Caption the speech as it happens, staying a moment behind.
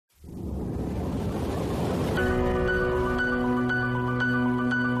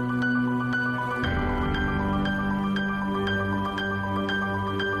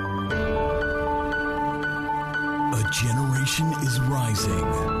Rising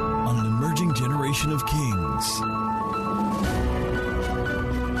on an emerging generation of kings.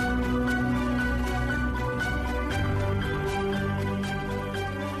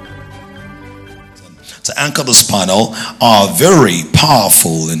 To anchor this panel are very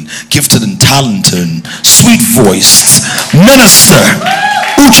powerful and gifted and talented and sweet-voiced minister.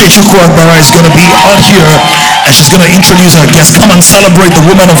 Uche Chukwuagbara is going to be out here and she's going to introduce our guest. Come and celebrate the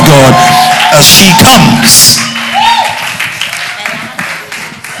woman of God as she comes.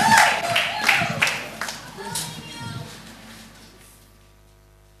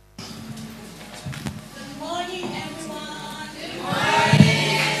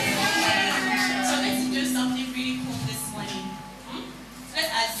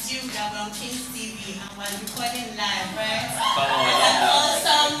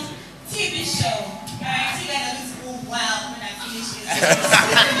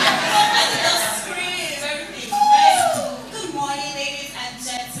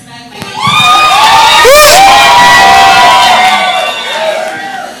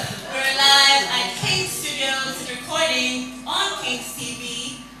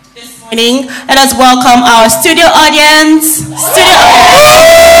 Let us welcome our studio audience, and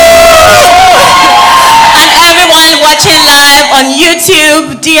everyone watching live on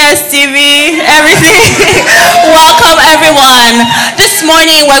YouTube, DSTV, everything. Welcome everyone. This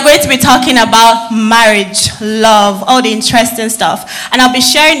morning we're going to be talking about marriage, love, all the interesting stuff. And I'll be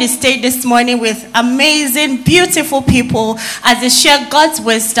sharing the stage this morning with amazing, beautiful people as they share God's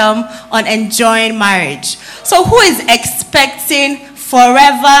wisdom on enjoying marriage. So who is expecting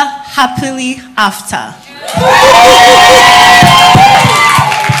forever happily after?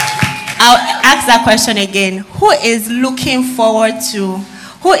 I'll ask that question again. Who is looking forward to,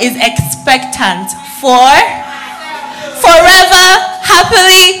 who is expectant for forever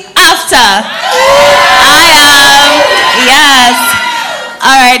happily after? I am. Yes.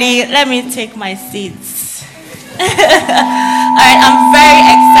 Alrighty, let me take my seats. Alright, I'm very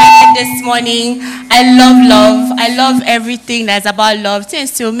excited this morning. I love love. I love everything that's about love.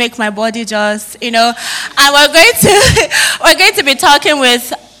 Things to make my body just, And we're going to be talking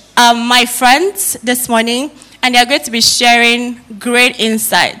with my friends this morning, and they're going to be sharing great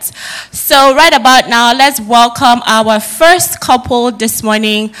insights. So right about now, let's welcome our first couple this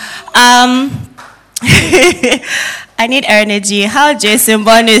morning. I need energy. How Jason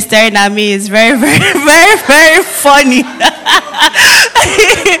Bond is staring at me is very, very, very, very funny. All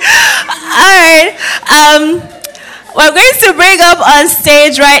right. We're going to bring up on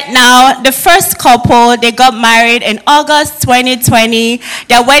stage right now the first couple. They got married in August 2020.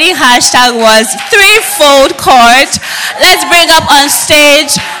 Their wedding hashtag was threefold court. Let's bring up on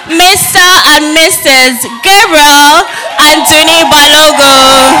stage Mr. and Mrs. Gabriel and Duni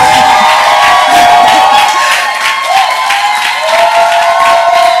Balogo.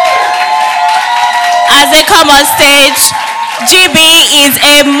 As they come on stage, GB is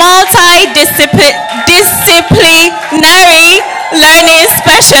a multidisciplinary learning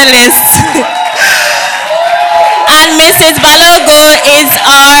specialist. And Mrs. Balogo is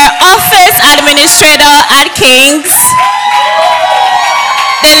our office administrator at King's.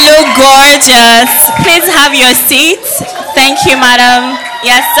 They look gorgeous. Please have your seats. Thank you, madam.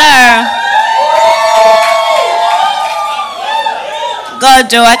 Yes, sir.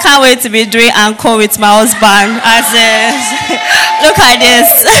 God, Joe, I can't wait to be doing encore with my husband. Look at this.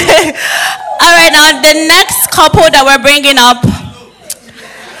 All right, now the next couple that we're bringing up.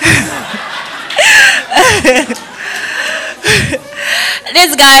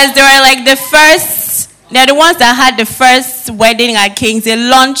 These guys, they were like they're the ones that had the first wedding at King's. They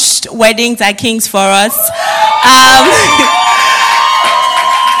launched weddings at King's for us.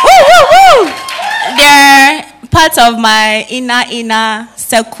 They're part of my inner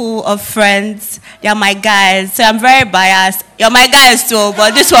circle of friends. They're my guys, so I'm very biased. You're my guys too,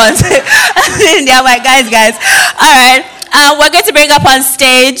 but this one's they're my guys. All right, we're going to bring up on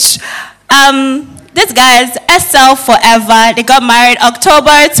stage these guys, SL Forever. They got married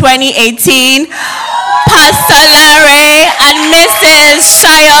October 2018. Pastor Larry and Mrs.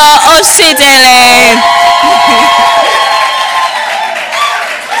 Shayo Oshidele.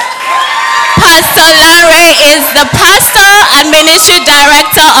 Pastor Larry is the pastor and ministry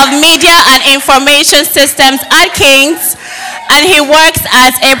director of media and information systems at King's, and he works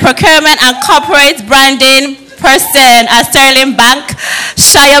as a procurement and corporate branding person at Sterling Bank.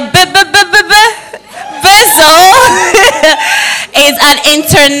 Shaya Bizo is an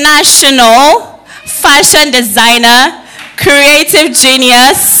international fashion designer, creative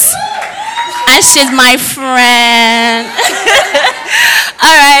genius, and she's my friend.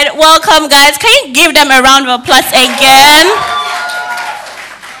 All right, welcome, guys. Can you give them a round of applause again?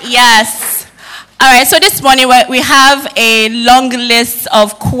 Yes. All right, so this morning we have a long list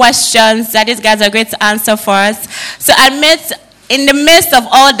of questions that these guys are going to answer for us. So in the midst of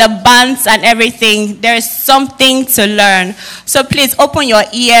all the bants and everything, there is something to learn. So please open your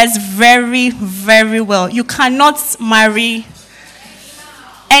ears very, very well. You cannot marry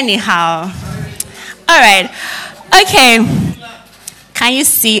anyhow. All right. Okay. Can you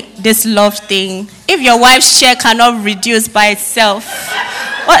see this love thing? If your wife's share cannot reduce by itself.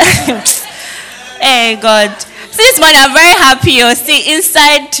 What? Hey, God. See, this morning I'm very happy. You see,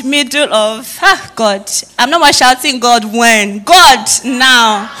 inside middle of, God. I'm not more shouting God when. God,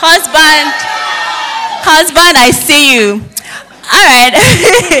 now. Husband, I see you. All right.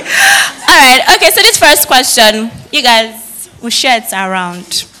 All right. Okay, so this first question, you guys will share it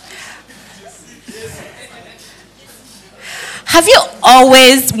around. Have you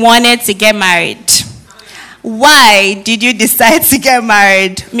always wanted to get married? Why did you decide to get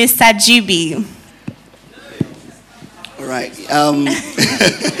married, Mr. GB? All right.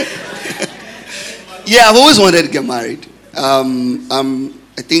 Yeah, I've always wanted to get married. I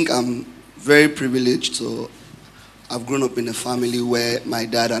think I'm very privileged. So I've grown up in a family where my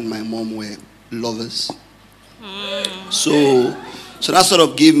dad and my mom were lovers. So that sort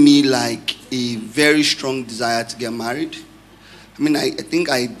of gave me like a very strong desire to get married. I mean, I think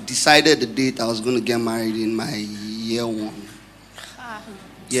I decided the date I was going to get married in my year one.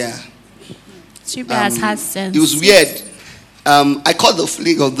 Yeah. Has had sense. It was weird. I caught the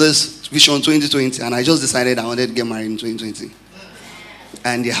flick of this Vision 2020, and I just decided I wanted to get married in 2020.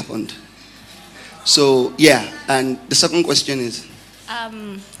 And it happened. So, yeah. And the second question is?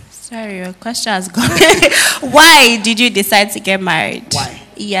 Sorry, your question has gone. Why did you decide to get married? Why?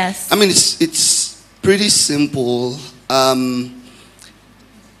 Yes. I mean, it's pretty simple.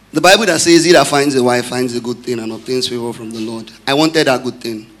 The Bible that says, he that finds a wife finds a good thing and obtains favor from the Lord. I wanted that good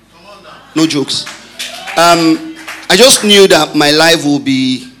thing. No jokes. I just knew that my life will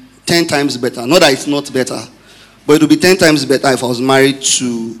be 10 times better. Not that it's not better, but it would be 10 times better if I was married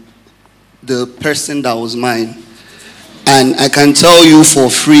to the person that was mine. And I can tell you for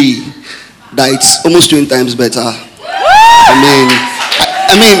free that it's almost 20 times better. I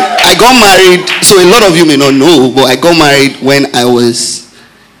mean, I got married, so a lot of you may not know, but I got married when I was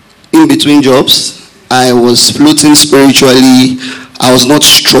in between jobs. I was floating spiritually. I was not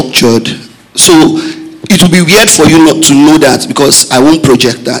structured. So it would be weird for you not to know that because I won't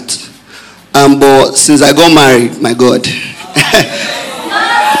project that. But since I got married, my God.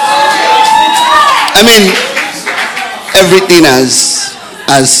 I mean, everything has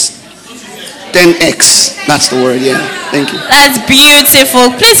 10x. That's the word, yeah. Thank you. That's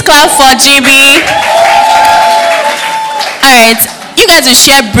beautiful. Please clap for GB. All right. You guys will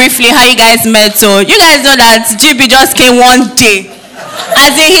share briefly how you guys met. So you guys know that GB just came one day.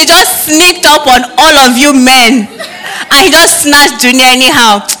 As in, he just sneaked up on all of you men. And he just snatched Junior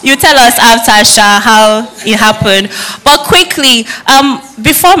anyhow. You tell us after, Sha, how it happened. But quickly,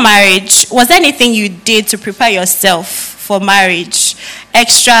 before marriage, was there anything you did to prepare yourself for marriage?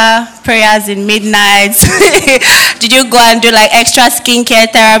 Extra prayers in midnight? Did you go and do like extra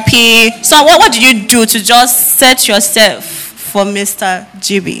skincare therapy? So what did you do to just set yourself for Mr.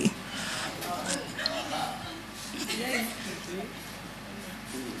 GB?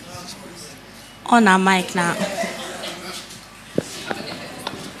 On our mic now.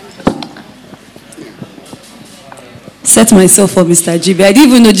 Set myself for Mr. GB. I didn't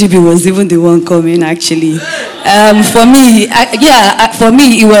even know GB was even the one coming, actually. For me,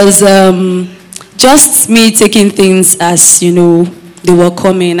 it was just me taking things as, they were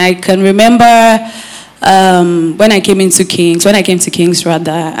coming. I can remember when I came to Kings, and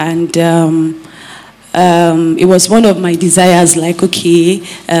it was one of my desires, like, okay,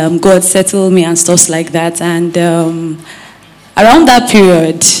 God settle me and stuff like that. And around that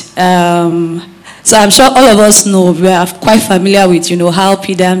period, so I'm sure all of us know, we are quite familiar with, how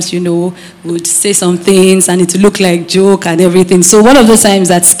pedams, would say some things and it would look like joke and everything. So one of those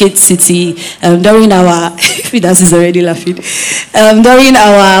times at Skate City, during our, pedams is already laughing, during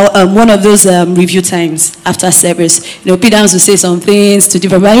our, one of those review times after service, pedams would say some things to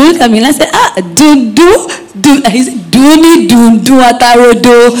different people. And you look at me and I say,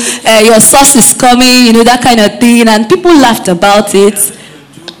 your sauce is coming, that kind of thing. And people laughed about it.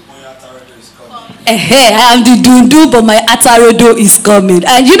 I am the dundu, but my atarodo is coming.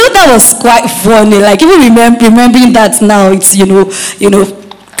 And that was quite funny. Like, even remembering that now, it's,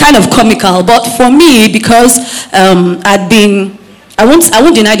 kind of comical. But for me, because I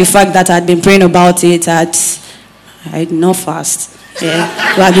won't deny the fact that I'd been praying about it. I'd not fast. Yeah,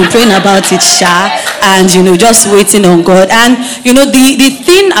 we have been praying about it, Sha, and just waiting on God. And the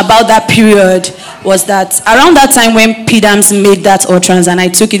thing about that period was that around that time when Pidams made that utterance, and I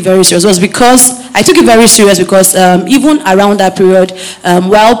took it very serious, because even around that period,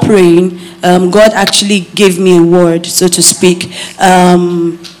 while praying, God actually gave me a word, so to speak.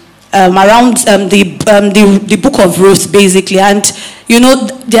 Around the book of Ruth, basically, and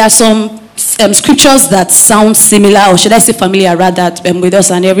there are some scriptures that sound similar, or should I say familiar rather, with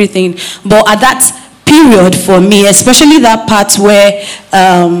us and everything. But at that period for me, especially that part where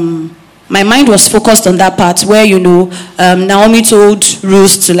my mind was focused on that part where Naomi told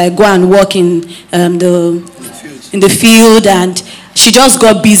Ruth to go and work in the field, and she just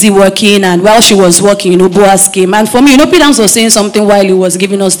got busy working, and while she was working, Boaz came. And for me, Pidams was saying something while he was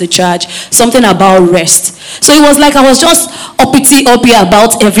giving us the charge, something about rest. So it was like I was just uppity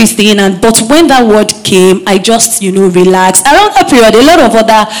about everything. But when that word came, I just, relaxed. Around that period, a lot of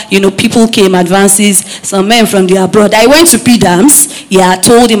other, people came, advances, some men from the abroad. I went to Pidams,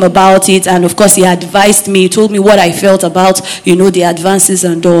 told him about it, and of course he advised me, told me what I felt about, the advances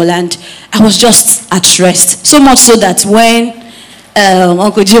and all. And I was just at rest. So much so that when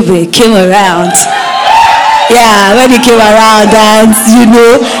Uncle Jibe came around. Yeah, when he came around, and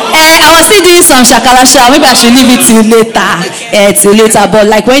I was still doing some shakalasha. Maybe I should leave it till later. But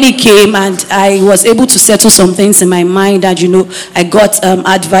when he came, and I was able to settle some things in my mind, and I got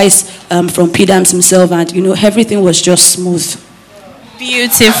advice from Pidams himself, and everything was just smooth.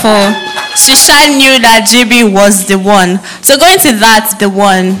 Beautiful. Shisha knew that GB was the one. So going to that, the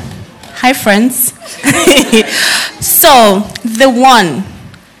one. Hi, friends. So, the one.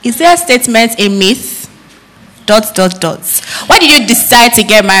 Is there a statement, a myth? ... Why did you decide to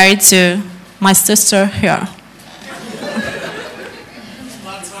get married to my sister here?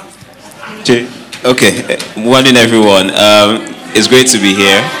 Okay. Morning, everyone. It's great to be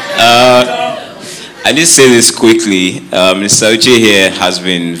here. I need to say this quickly. Mr. Uche here has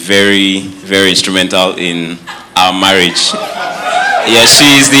been very, very instrumental in our marriage. Yeah,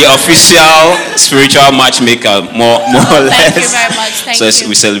 she's the official spiritual matchmaker, more or less. Thank you very much. Thank you.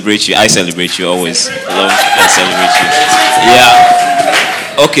 We celebrate you. I celebrate you always. I love and celebrate you.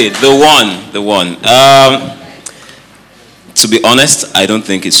 Yeah. Okay, the one. To be honest, I don't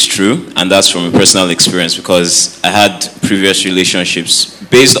think it's true, and that's from a personal experience because I had previous relationships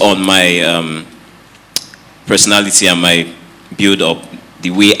based on my personality and my build-up,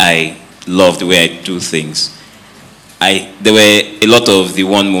 the way I love, the way I do things. There were a lot of the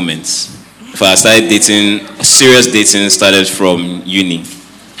one moments. If I started dating, serious dating started from uni,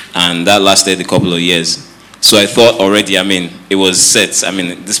 and that lasted a couple of years. So I thought already, it was set.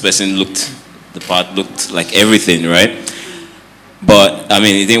 This person looked the part, looked like everything, right? But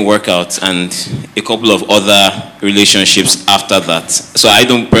it didn't work out, and a couple of other relationships after that. So I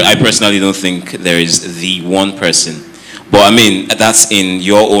personally don't think there is the one person. But that's in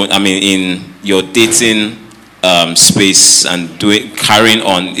your own. In your dating space and carrying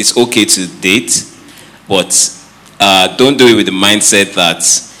on. It's okay to date, but don't do it with the mindset that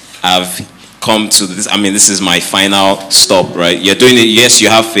I've come to this. This is my final stop, right? You're doing it. Yes, you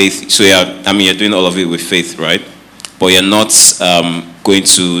have faith, so you're doing all of it with faith, right? But you're not going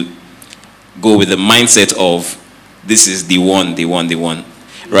to go with the mindset of this is the one,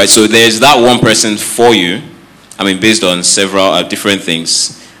 right? So there's that one person for you. Based on several different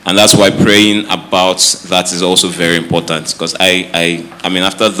things. And that's why praying about that is also very important. Because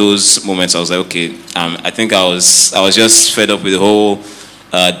after those moments, I was like, okay, I think I was just fed up with the whole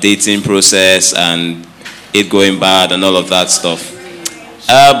dating process and it going bad and all of that stuff.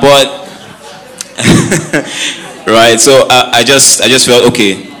 Right, so I just felt,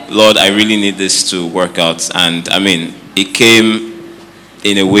 okay, Lord, I really need this to work out. And it came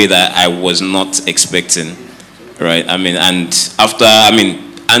in a way that I was not expecting, right?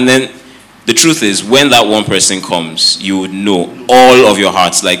 And then the truth is, when that one person comes, you would know all of your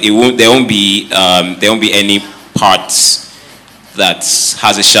hearts. There won't be any parts that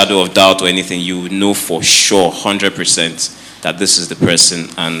has a shadow of doubt or anything. You would know for sure, 100%, that this is the person,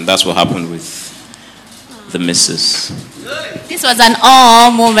 and that's what happened with the missus. This was an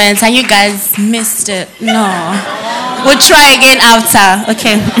all moment, and you guys missed it. No, we'll try again after.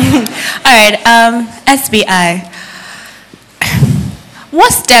 Okay. All right. SBI.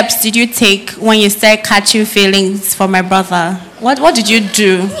 What steps did you take when you started catching feelings for my brother? What did you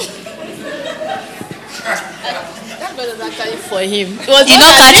do? That was actually for him. You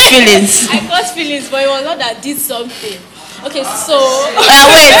don't catch feelings. I caught feelings, but it was not that I did something. Okay, so...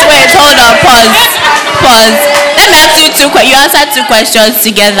 wait, hold on, pause. Let me ask you two questions. You answered two questions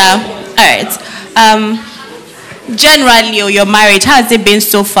together. All right. generally, your marriage, how has it been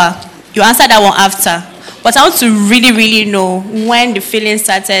so far? You answered that one after. But I want to really, really know when the feelings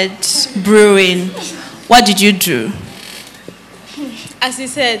started brewing. What did you do? As he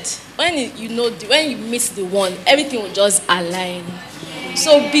said, when you meet the one, everything will just align.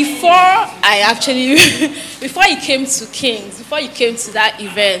 So before you came to Kings, before you came to that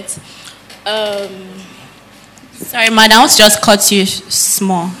event, sorry, man, I want to just cut you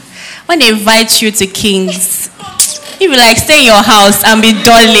small. When they invite you to Kings, you will like stay in your house and be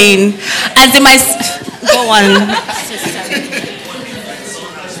dulling. As in my go on.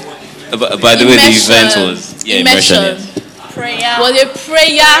 By the way, the event was immersion. Prayer. Was a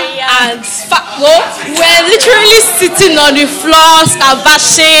prayer. And we're literally sitting on the floor,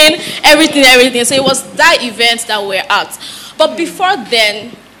 bashing, everything. So it was that event that we're at. But before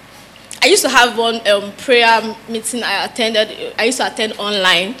then, I used to have one prayer meeting I used to attend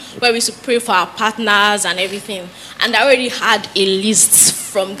online where we used to pray for our partners and everything. And I already had a list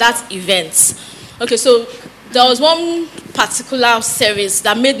from that event. Okay, so there was one particular service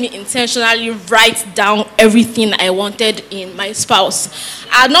that made me intentionally write down everything I wanted in my spouse.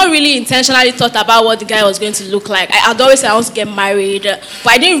 I had not really intentionally thought about what the guy was going to look like. I had always said I want to get married, but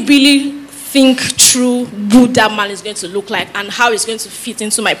I didn't really think through who that man is going to look like and how it's going to fit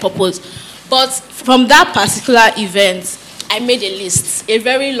into my purpose. But from that particular event, I made a list, a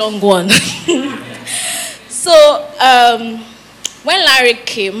very long one. So when Larry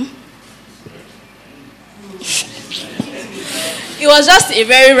came, it was just a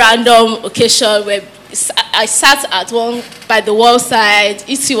very random occasion where I sat at one by the wall side,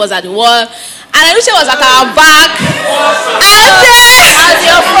 Iti was at the wall, and Anuche was at our back. At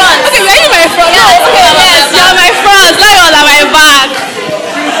your front. Okay, you're in my front. Yeah, okay, yes, you're my front. Larry was at my back.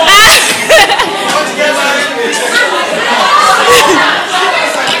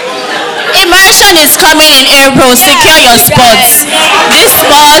 Immersion is coming in April. Secure your spots. This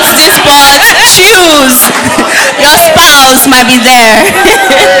spot, choose. Your spouse might be there.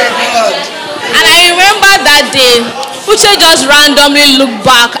 And I remember that day, Uche just randomly looked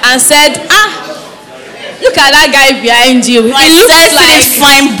back and said, look at that guy behind you. He looks like a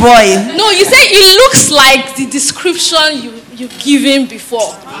fine boy. No, you say he looks like the description you've given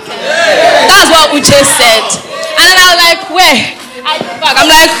before. That's what Uche said. And then I was like, where? I look back. I'm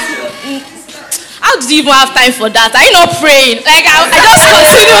like, how do you even have time for that? Are you not praying? Like I just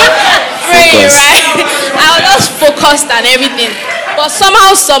continued praying, right? I was just focused and everything. But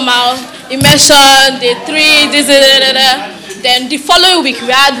somehow, he mentioned day 3, this. Then the following week we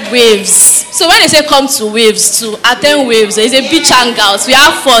had waves. So when they say come to waves, to attend waves, there's a beach hangout. We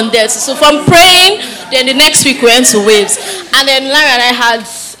have fun there. So from praying, then the next week we went to waves. And then Larry and I had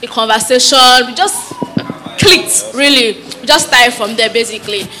a conversation. We just clicked, really. We just started from there,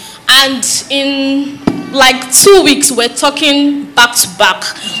 basically. And in like 2 weeks, we're talking back to back,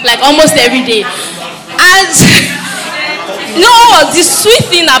 like almost every day. And the sweet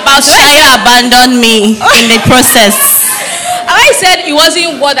thing about Shia abandoned me in the process. I said it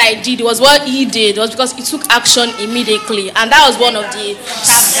wasn't what I did, it was what he did. It was because he took action immediately. And that was one of the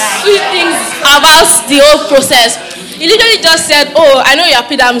sweet things about the whole process. He literally just said, I know you're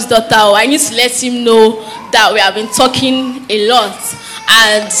Pidam's daughter. I need to let him know that we have been talking a lot.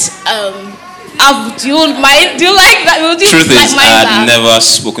 And do you like that? Truth is, I had never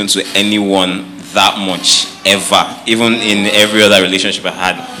spoken to anyone that much ever, even in every other relationship I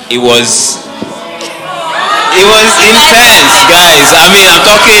had. It was intense, guys. I mean, I'm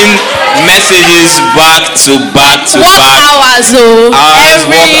talking messages back to back. Hours, though.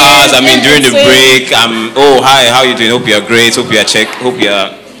 Work hours. I mean, during the break, hi, how you doing? Hope you're great. Hope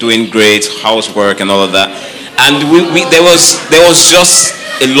you're doing great. Housework and all of that. And there was just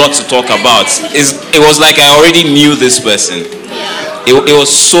a lot to talk about. It was like I already knew this person. It was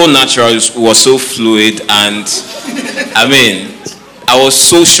so natural. It was so fluid, and I mean, I was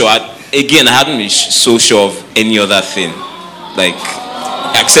so sure. Again, I hadn't been so sure of any other thing, like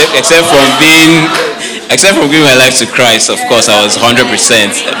except from giving my life to Christ. Of course, I was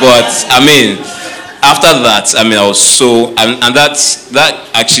 100%. But I mean, after that, I mean, I was so, and that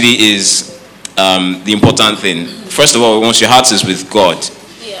actually is the important thing. First of all, once your heart is with God,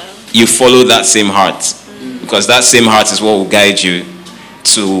 you follow that same heart, because that same heart is what will guide you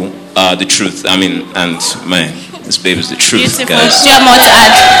to the truth. I mean, and man, this babe is the truth. Beautiful. Guys. Do you have more to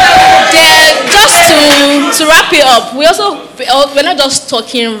add? Just to wrap it up, we're not just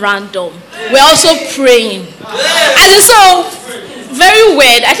talking random. We're also praying. And it's so very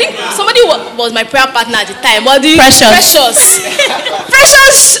weird. I think somebody was my prayer partner at the time. But Precious,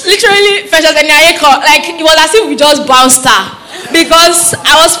 literally Precious, and like it was as if we just bounced her. because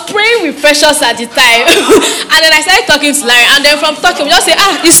I was praying with Precious at the time. And then I started talking to Larry. And then from talking, we just say,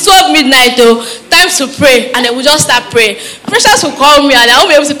 it's 12 midnight though. Time to pray. And then we just start praying. Precious will call me and I won't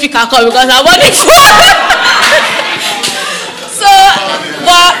be able to pick her call because I'm on the phone. So,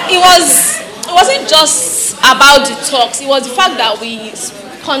 but it wasn't just about the talks. It was the fact that we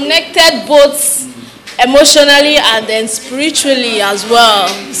connected both emotionally and then spiritually as well.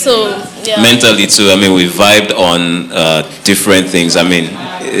 So yeah. Mentally too. I mean, we vibed on different things. I mean,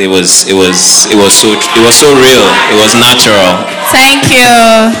 it was so real. It was natural. Thank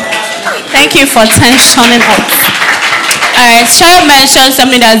you for tensioning up. All right, Cheryl mentioned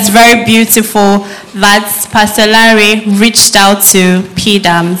something that's very beautiful, that Pastor Larry reached out to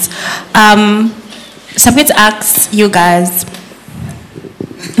PDAMs. So I'm going to ask you guys,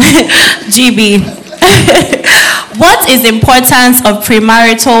 GB, what is the importance of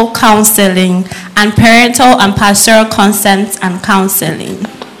premarital counseling and parental and pastoral consent and counseling?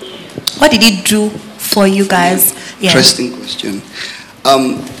 What did it do for you guys? Yeah. Interesting question.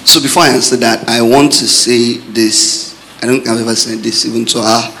 So before I answer that, I want to say this. I don't think I've ever said this even to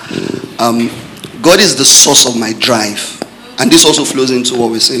her. God is the source of my drive. And this also flows into what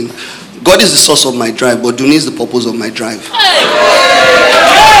we're saying. God is the source of my drive, but Duni is the purpose of my drive.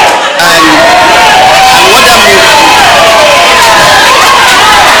 And what that means...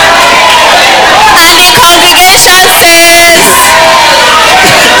 And the congregation says...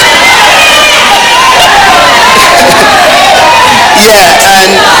 Yeah,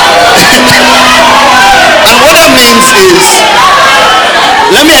 and what that means is...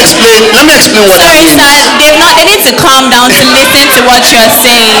 Let me explain what Sorry, sir. They need to calm down to listen to what you're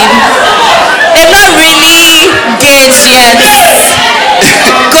saying. They've not really gauged yet.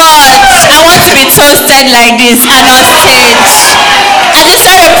 God, I want to be toasted like this and on stage. I just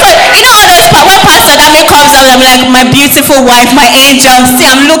want to put, you know, when Pastor Dami comes out, I'm like, my beautiful wife, my angel. See,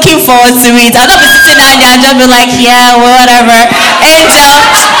 I'm looking forward to it. I'll not be sitting down there and just be like, yeah, whatever. Angel,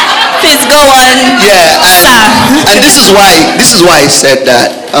 please go on. Yeah, and this is why I said that.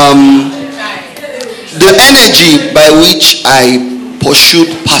 The energy by which I pursued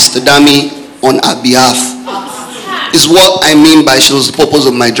Pastor Dami on her behalf is what I mean by she was the purpose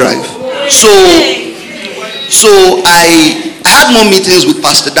of my drive. So I had more meetings with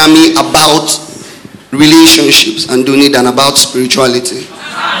Pastor Dami about relationships and Duni than about spirituality.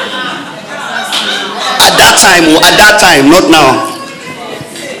 At that time, not now.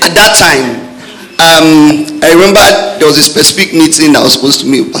 At that time, I remember there was a specific meeting that I was supposed to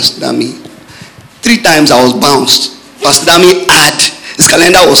meet with Pastor Dami. 3 times I was bounced. Pastor Dami his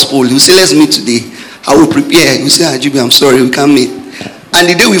calendar was full. He would say, let's meet today. I will prepare. He would say, Ajibi, I'm sorry, we can't meet. And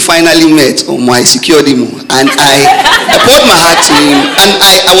the day we finally met, I secured him. And I poured my heart to him. And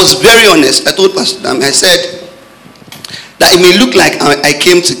I was very honest. I told Pastor Dami, I said, that it may look like I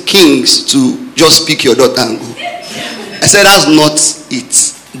came to Kings to just pick your daughter and go. I said, that's not it.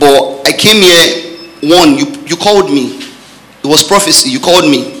 But I came here, you called me. It was prophecy, you called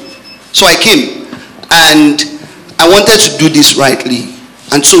me. So I came. And I wanted to do this rightly.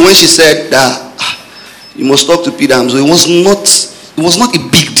 And so when she said that, you must talk to Peter, so it was not a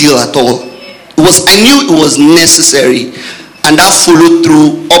big deal at all. I knew it was necessary. And that followed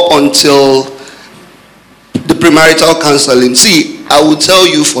through up until the premarital counseling. See, I will tell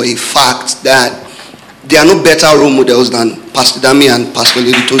you for a fact that there are no better role models than Pastor Dami and Pastor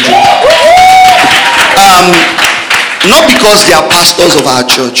Lady Tojo. Not because they are pastors of our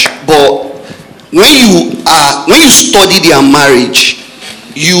church, but when you study their marriage,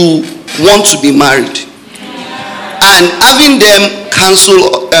 you want to be married. And having them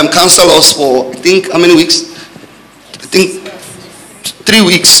counsel us for, I think, how many weeks? I think 3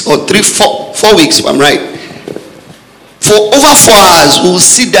 weeks or 4 weeks, if I'm right. For over 4 hours, we will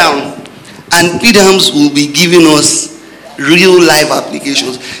sit down and PDAMs will be giving us real life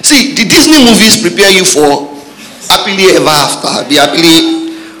applications. See, the Disney movies prepare you for happily ever after, be happily.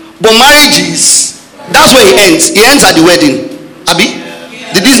 But marriages, that's where it ends. It ends at the wedding. Abi?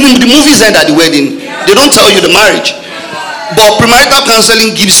 The movies end at the wedding. They don't tell you the marriage. But premarital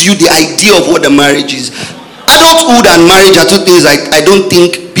counseling gives you the idea of what the marriage is. Adulthood and marriage are 2 things I don't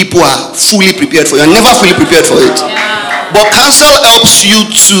think people are fully prepared for. You're never fully prepared for it. But counsel helps you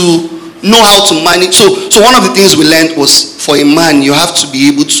to know how to manage. So one of the things we learned was, for a man, you have to be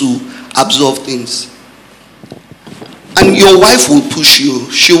able to absorb things. And your wife will push you.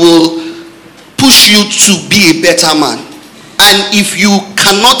 She will push you to be a better man. And if you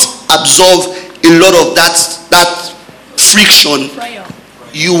cannot absorb a lot of that friction,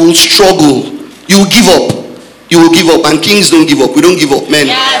 you will struggle. You will give up. You will give up. And kings don't give up. We don't give up, men.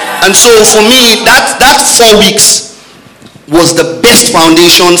 Yes. And so for me, that 4 weeks was the best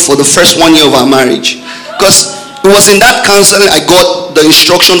foundation for the first 1 year of our marriage. Because it was in that counseling I got the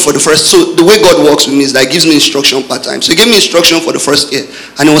instruction for the first. So the way God works with me is that He gives me instruction part time. So He gave me instruction for the first year,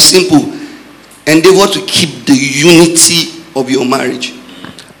 and it was simple: endeavor to keep the unity of your marriage.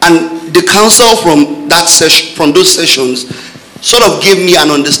 And the counsel from that session, from those sessions, sort of gave me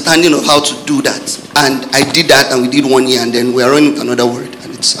an understanding of how to do that. And I did that, and we did 1 year, and then we are running with another word,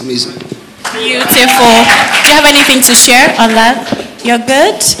 and it's amazing. Beautiful. Do you have anything to share on that? You're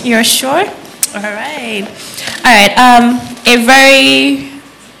good? You're sure? All right. All right. A very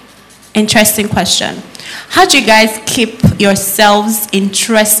interesting question. How do you guys keep yourselves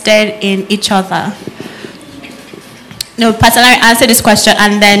interested in each other? No, personally, answer this question,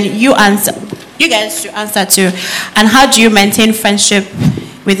 and then you answer. You guys should answer too. And how do you maintain friendship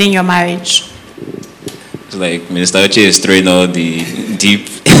within your marriage? Like Minister Oche is throwing all the deep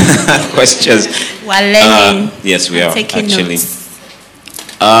questions. We're learning. Yes, we are actually.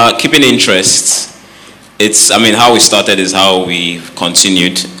 Keeping interest. How we started is how we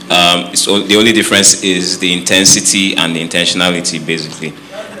continued. The only difference is the intensity and the intentionality, basically.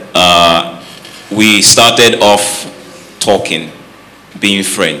 We started off talking, being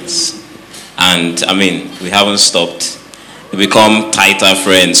friends. And, we haven't stopped. We become tighter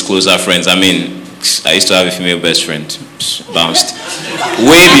friends, closer friends. I used to have a female best friend. Bounced.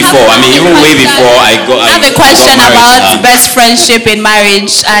 Way before. Even way before I got. I have a question about best friendship in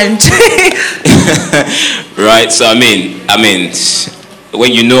marriage and. Right. So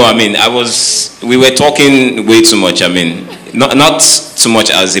when we were talking way too much. Not too much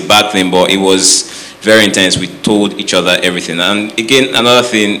as a bad thing, but it was very intense. We told each other everything. And again, another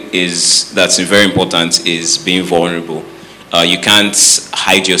thing that's very important is being vulnerable. You can't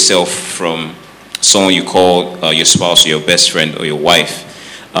hide yourself from someone you call your spouse or your best friend or your wife.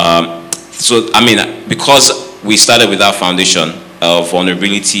 Because we started with that foundation of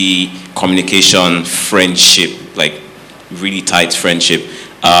vulnerability, communication, friendship, like really tight friendship,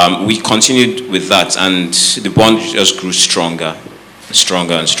 we continued with that, and the bond just grew stronger and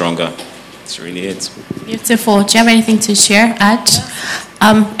stronger. That's really it. Beautiful. Do you have anything to share, Add?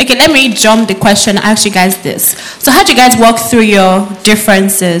 Okay, let me jump the question and ask you guys this. So how do you guys work through your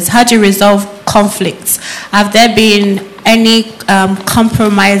differences? How do you resolve conflicts? Have there been any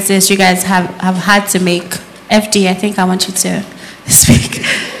compromises you guys have had to make? FD, I think I want you to speak.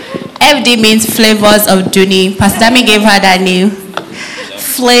 FD means flavors of Duni. Pastor Dami gave her that name.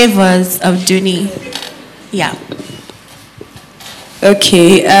 Flavors of Duni. Yeah.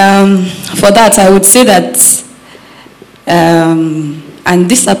 Okay, for that I would say that, and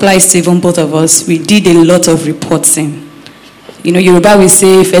this applies to even both of us, we did a lot of reporting. Yoruba will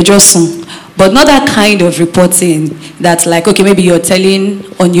say fejosun, but not that kind of reporting that's like, okay, maybe you're telling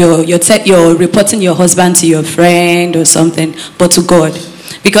on you're reporting your husband to your friend or something, but to God.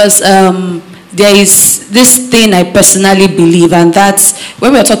 Because there is this thing I personally believe, and that's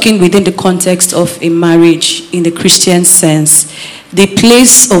when we're talking within the context of a marriage in the Christian sense, the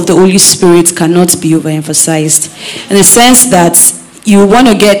place of the Holy Spirit cannot be overemphasized. In the sense that you want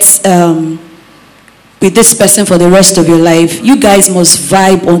to get with this person for the rest of your life, you guys must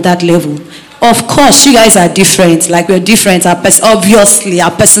vibe on that level. Of course, you guys are different. Like, we're different. Obviously,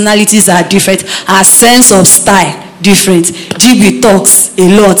 our personalities are different. Our sense of style different. GB talks a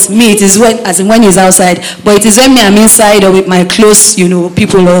lot. Me, it is when he's outside, but it is when I'm inside or with my close,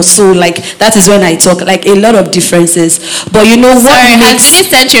 people also. Like, that is when I talk. Like, a lot of differences. But what has he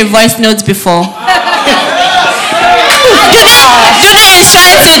sent you a voice note before? Judy is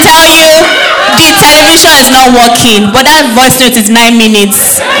trying to tell you the television is not working, but that voice note is 9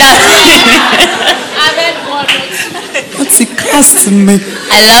 minutes. What's it cost to me?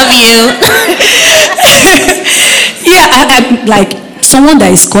 I love you. Yeah, I'm like someone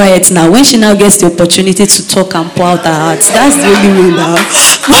that is quiet now. When she now gets the opportunity to talk and pour out her heart, that's the only way now.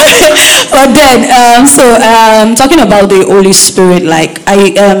 But then, talking about the Holy Spirit, like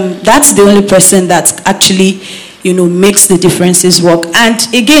that's the only person that actually, makes the differences work. And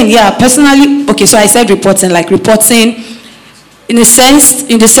again, personally, okay, so I said reporting in the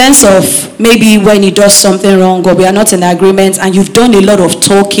sense of maybe when he does something wrong or we are not in agreement and you've done a lot of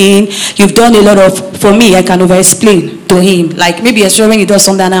talking, for me, I can over-explain to him. Like, maybe when he does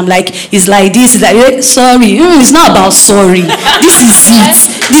something and I'm like, he's like this, he's like, sorry. It's not about sorry. This is it.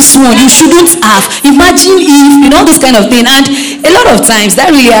 This one, you shouldn't have. Imagine if, this kind of thing. And a lot of times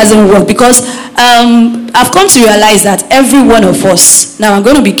that really hasn't worked because I've come to realize that every one of us, now I'm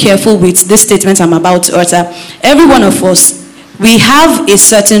going to be careful with this statement I'm about to utter, every one of us, we have a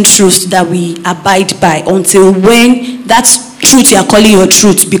certain truth that we abide by until when that truth you are calling your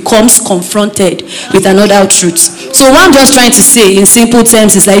truth becomes confronted with another truth. So what I'm just trying to say in simple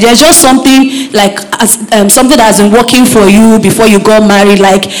terms is that there's just something like something that has been working for you before you got married,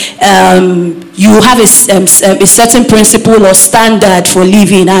 like you have a certain principle or standard for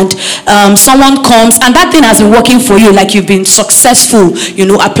living, and someone comes and that thing has been working for you, like you've been successful,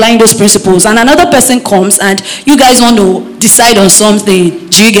 applying those principles, and another person comes and you guys want to decide on something,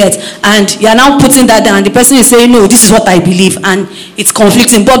 do you get? And you're now putting that down. The person is saying, no, this is what I believe, and it's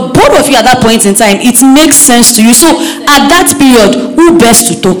conflicting. But both of you at that point in time, it makes sense to you. So at that period, who best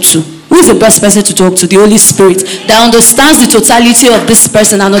to talk to? Who is the best person to talk to? The Holy Spirit that understands the totality of this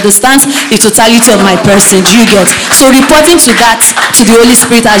person and understands the totality of my person. Do you get? So reporting to that, to the Holy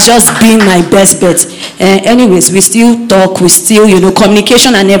Spirit, has just been my best bet. Anyways, we still talk, we still,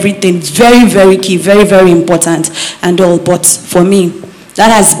 communication and everything. It's very, very key, very, very important and all. But for me, that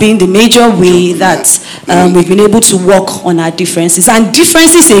has been the major way that we've been able to work on our differences. And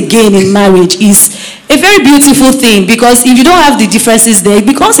differences, again, in marriage is a very beautiful thing, because if you don't have the differences there, it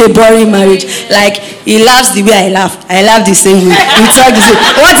becomes a boring marriage. Like, he laughs the way I laugh the same way. We talk the same.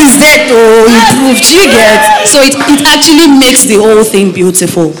 What is there to improve? Do you get? So it actually makes the whole thing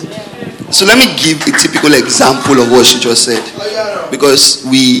beautiful. So let me give a typical example of what she just said, because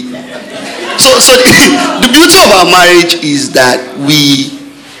So the beauty of our marriage is that we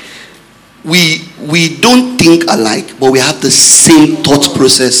don't think alike, but we have the same thought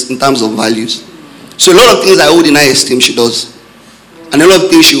process in terms of values. So a lot of things I hold in high esteem, she does, and a lot of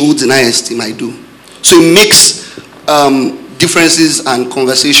things she holds in high esteem, I do. So it makes differences and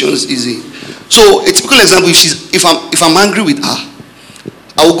conversations easy. So a typical example, if I'm angry with her,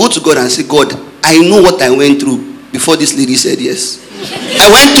 I will go to God and say, God, I know what I went through before this lady said yes. I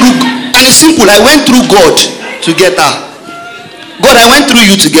went through, and it's simple, I went through God to get her. God, I went through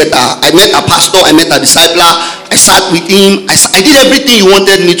you to get her. I met a pastor, I met a discipler, I sat with him, I did everything you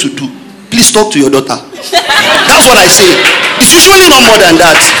wanted me to do. Please talk to your daughter. That's what I say. It's usually not more than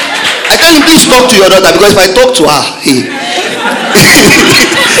that. I tell him, please talk to your daughter, because if I talk to her, hey.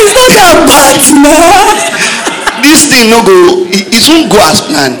 It's not that bad, man. This thing no go, it won't go as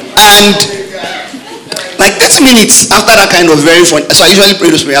planned. And like 30 minutes after that kind of very fun, so I usually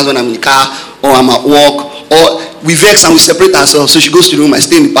pray those prayers when I'm in the car or I'm at work, or we vex and we separate ourselves. So she goes to the room, I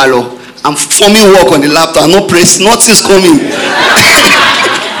stay in the parlor, I'm forming work on the laptop, I'm not pressing, nothing's coming.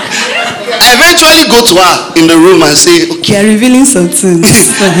 I eventually go to her in the room and say, okay. You're revealing something.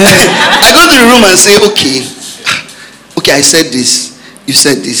 I go to the room and say, okay, I said this, you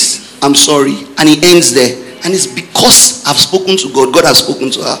said this, I'm sorry. And it ends there. And it's because I've spoken to God, God has spoken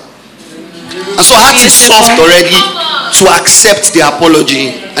to her. And so her heart is soft already to accept the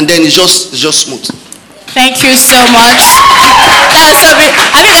apology, and then it's just smooth. Thank you so much. That's so great.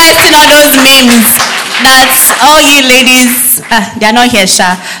 Have you guys seen all those memes? That's all you ladies, they're not here,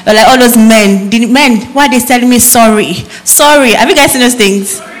 Sha. But like all those men, why are they telling me sorry? Sorry. Have you guys seen those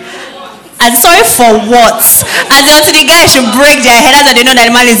things? And sorry for what? And until the guy should break their head, after they know that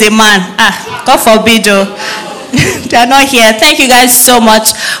the man is a man. God forbid, though. They're not here. Thank you guys so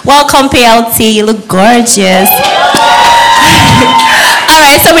much. Welcome, PLT. You look gorgeous. All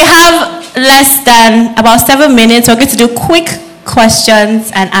right, so we have less than about 7 minutes. We're going to do quick questions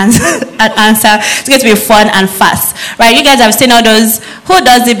and answer. It's going to be fun and fast. Right, you guys have seen all those. Who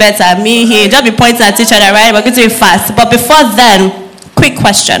does it better? Me here. Just be pointing at each other, right? We're going to be fast. But before then, quick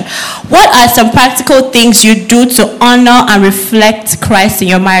question. What are some practical things you do to honor and reflect Christ in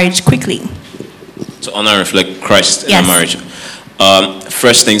your marriage? Quickly. To honor and reflect Christ in our marriage.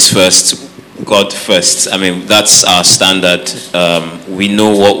 First things first, God first. I mean, that's our standard. We know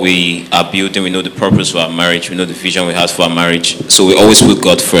what we are building. We know the purpose of our marriage. We know the vision we have for our marriage. So we always put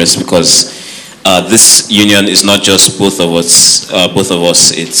God first, because this union is not just both of us.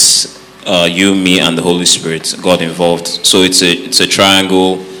 It's you, me, and the Holy Spirit, God involved. So it's a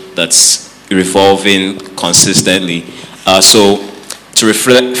triangle that's revolving consistently. So to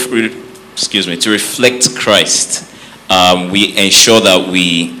reflect Christ, we ensure that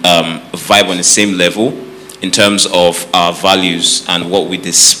we vibe on the same level in terms of our values and what we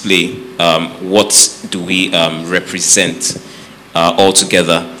display. What do we represent all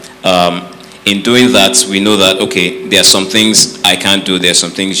together? In doing that, we know that, okay, there are some things I can't do, there are some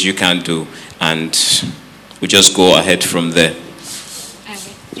things you can't do, and we just go ahead from there.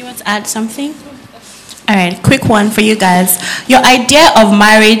 You want to add something? All right, quick one for you guys. Your idea of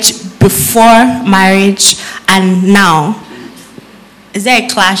marriage before marriage and now. Is there a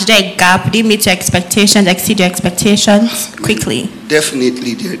clash? Is there a gap? Did it meet your expectations, exceed your expectations? Quickly.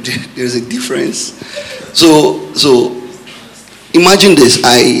 Definitely, there's a difference. So imagine this.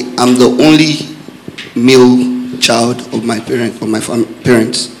 I am the only male child of my parents.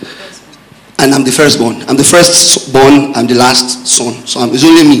 And I'm the firstborn. I'm the firstborn, I'm the last son. So it's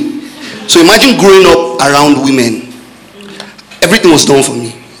only me. So imagine growing up around women. Everything was done for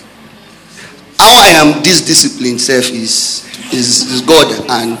me. How I am this disciplined self is God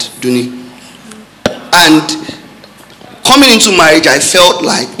and Duni. And coming into marriage, I felt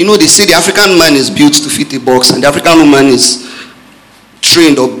like, they say the African man is built to fit a box and the African woman is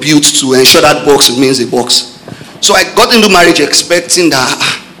trained or built to ensure that box remains a box. So I got into marriage expecting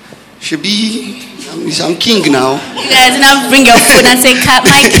that I'm king now. You guys now bring your food and say,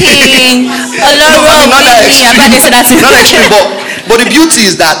 my king. Not that extreme, but the beauty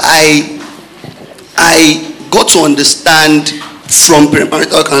is that I got to understand from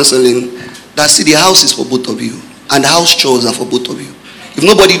premarital counseling that the house is for both of you and the house chores are for both of you. If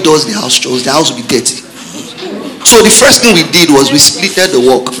nobody does the house chores, the house will be dirty. So the first thing we did was we splitted the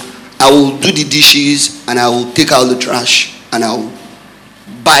work. I will do the dishes and I will take out the trash and I will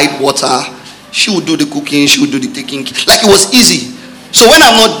buy water. She will do the cooking, she will do the taking. Like it was easy. So when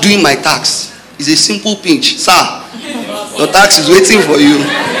I'm not doing my tax, it's a simple pinch. Sir, your tax is waiting for you.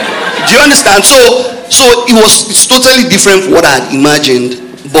 Do you understand? So it's totally different from what I had imagined.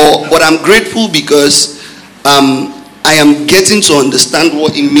 But I'm grateful because I am getting to understand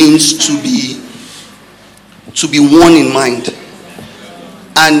what it means to be one in mind.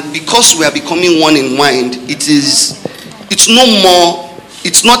 And because we are becoming one in mind, it's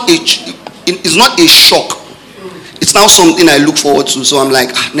not a shock. It's now something I look forward to. So I'm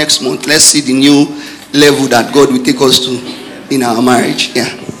like, next month, let's see the new level that God will take us to in our marriage. Yeah.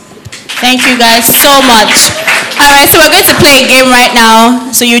 Thank you guys so much. Alright, so we're going to play a game right now.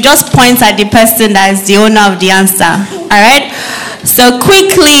 So you just point at the person that is the owner of the answer. Alright? So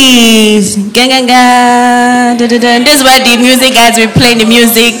quickly, this is where the music guys will play the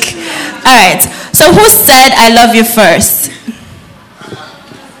music. Alright, so who said I love you first?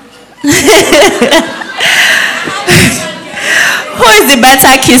 Who is the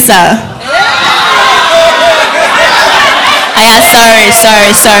better kisser?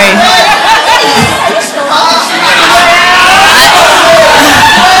 Sorry.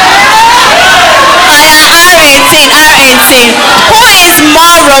 R18. Who is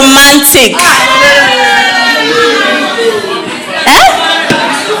more romantic?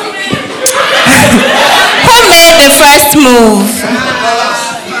 Who made the first move?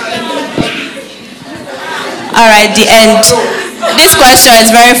 Alright, the end. This question is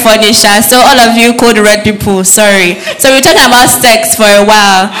very funny, Sha. So all of you code red people, sorry. So we were talking about sex for a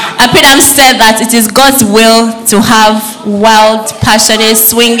while. And Pidam said that it is God's will to have wild, passionate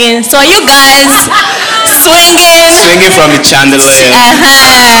swinging. So you guys swinging from the chandelier.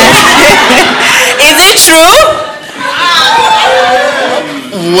 Is it true?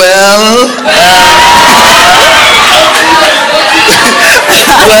 Well,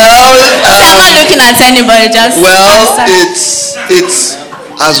 I'm not looking at anybody, just it's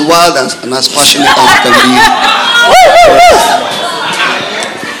as wild and as passionate as it can be.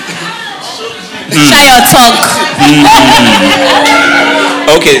 Share your talk.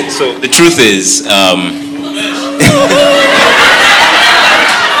 Okay, so the truth is,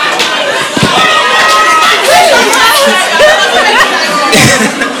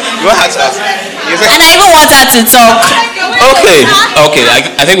 And I even want her to talk. Okay.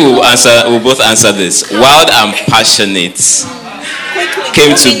 I think we'll both answer this. Wild and passionate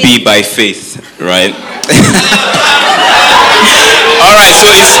came to be by faith, right? All right. So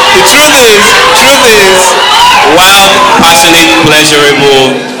the truth is, wild, passionate,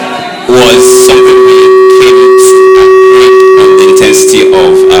 pleasurable was something we came to the intensity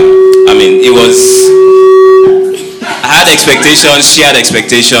of. It was. I had expectations. She had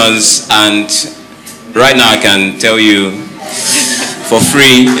expectations, and right now I can tell you for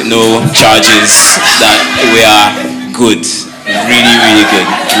free, no charges, that we are good. Really good.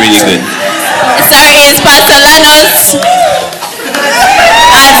 Really good. Sorry, it's Pastor Leonard.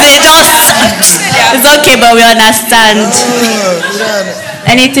 It's okay, but we understand.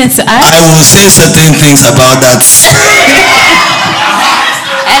 Anything to add? I will say certain things about that.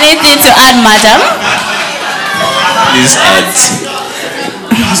 Anything to add, madam? Please add.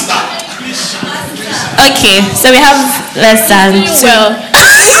 Okay, so we have less than 2.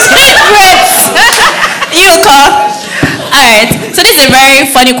 You call. Alright, so this is a very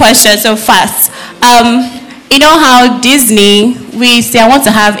funny question, so fast. You know how Disney, we say, I want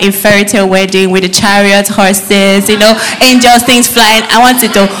to have a fairy tale wedding with the chariot, horses, angels, things flying. I want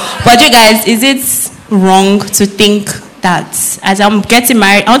it to. But you guys, is it wrong to think that as I'm getting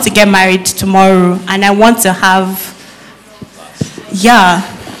married, I want to get married tomorrow and I want to have,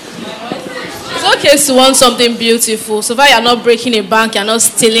 It's okay to want something beautiful. So far, you're not breaking a bank, you're not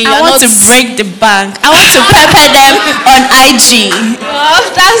stealing. I want to break the bank. I want to pepper them on IG. Well,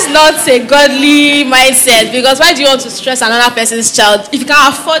 that's not a godly mindset, because why do you want to stress another person's child? If you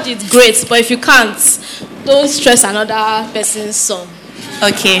can afford it, great. But if you can't, don't stress another person's son.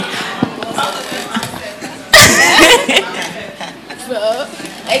 Okay. Well,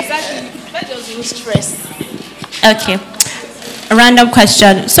 exactly. Why does you stress? Okay. A random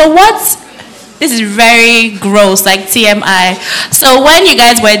question. So this is very gross, like TMI. So when you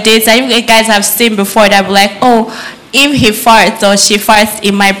guys were dating, you guys have seen before that, like, oh, if he farts or she farts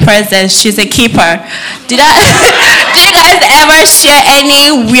in my presence, she's a keeper. Did you guys ever share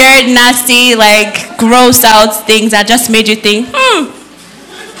any weird, nasty, like, gross out things that just made you think,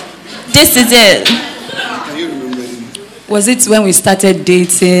 this is it? Can you remember him? Was it when we started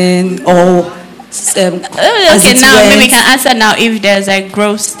dating or? Okay, now maybe we can answer now if there's like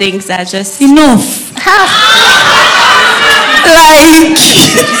gross things that just enough. Like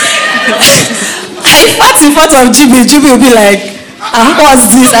I fart in front of Jimmy will be like, what's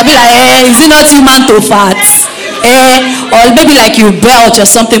this? I'll be like, is it not human to fart? Or maybe like you belch or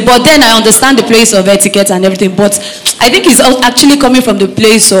something. But then I understand the place of etiquette and everything. But I think it's actually coming from the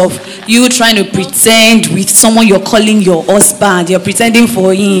place of you trying to pretend with someone you're calling your husband. You're pretending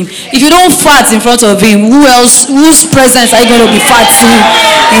for him. If you don't fart in front of him, whose presence are you going to be farting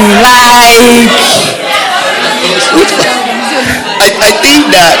in? Like, I think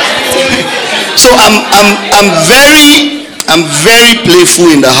that. So I'm very playful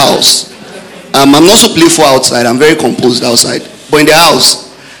in the house. I'm not so playful outside. I'm very composed outside. But in the house,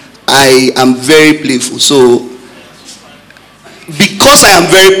 I am very playful. So because I am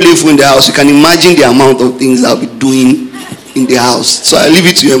very playful in the house, you can imagine the amount of things I'll be doing in the house. So I leave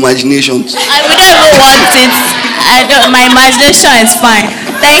it to your imagination. I wouldn't even want it. My imagination is fine.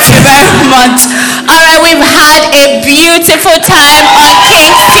 Thank you very much. All right, we've had a beautiful time on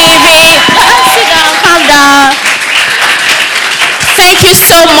Kings TV. Sit down, calm down. Thank you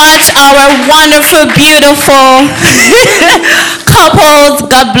so much, our wonderful, beautiful couples.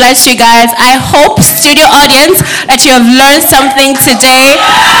 God bless you guys. I hope, studio audience, that you have learned something today.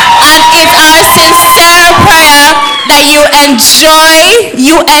 And it's our sincere prayer that you enjoy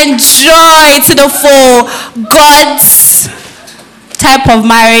to the full God's type of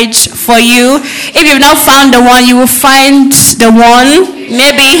marriage for you. If you've not found the one, you will find the one.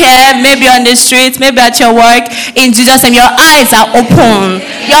 Maybe here, maybe on the streets, maybe at your work. In Jesus' name, your eyes are open.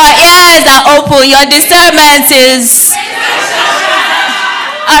 Your ears are open. Your discernment is...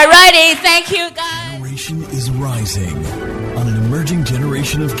 Alrighty, thank you guys. Generation is rising on an emerging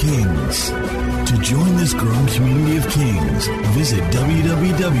generation of kings. To join this growing community of kings, visit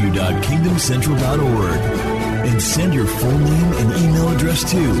www.kingdomcentral.org and send your full name and email address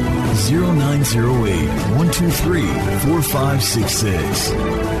to 0908-123-4566.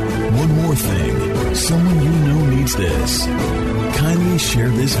 One more thing, someone you know needs this. Kindly share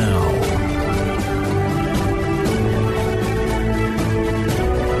this now.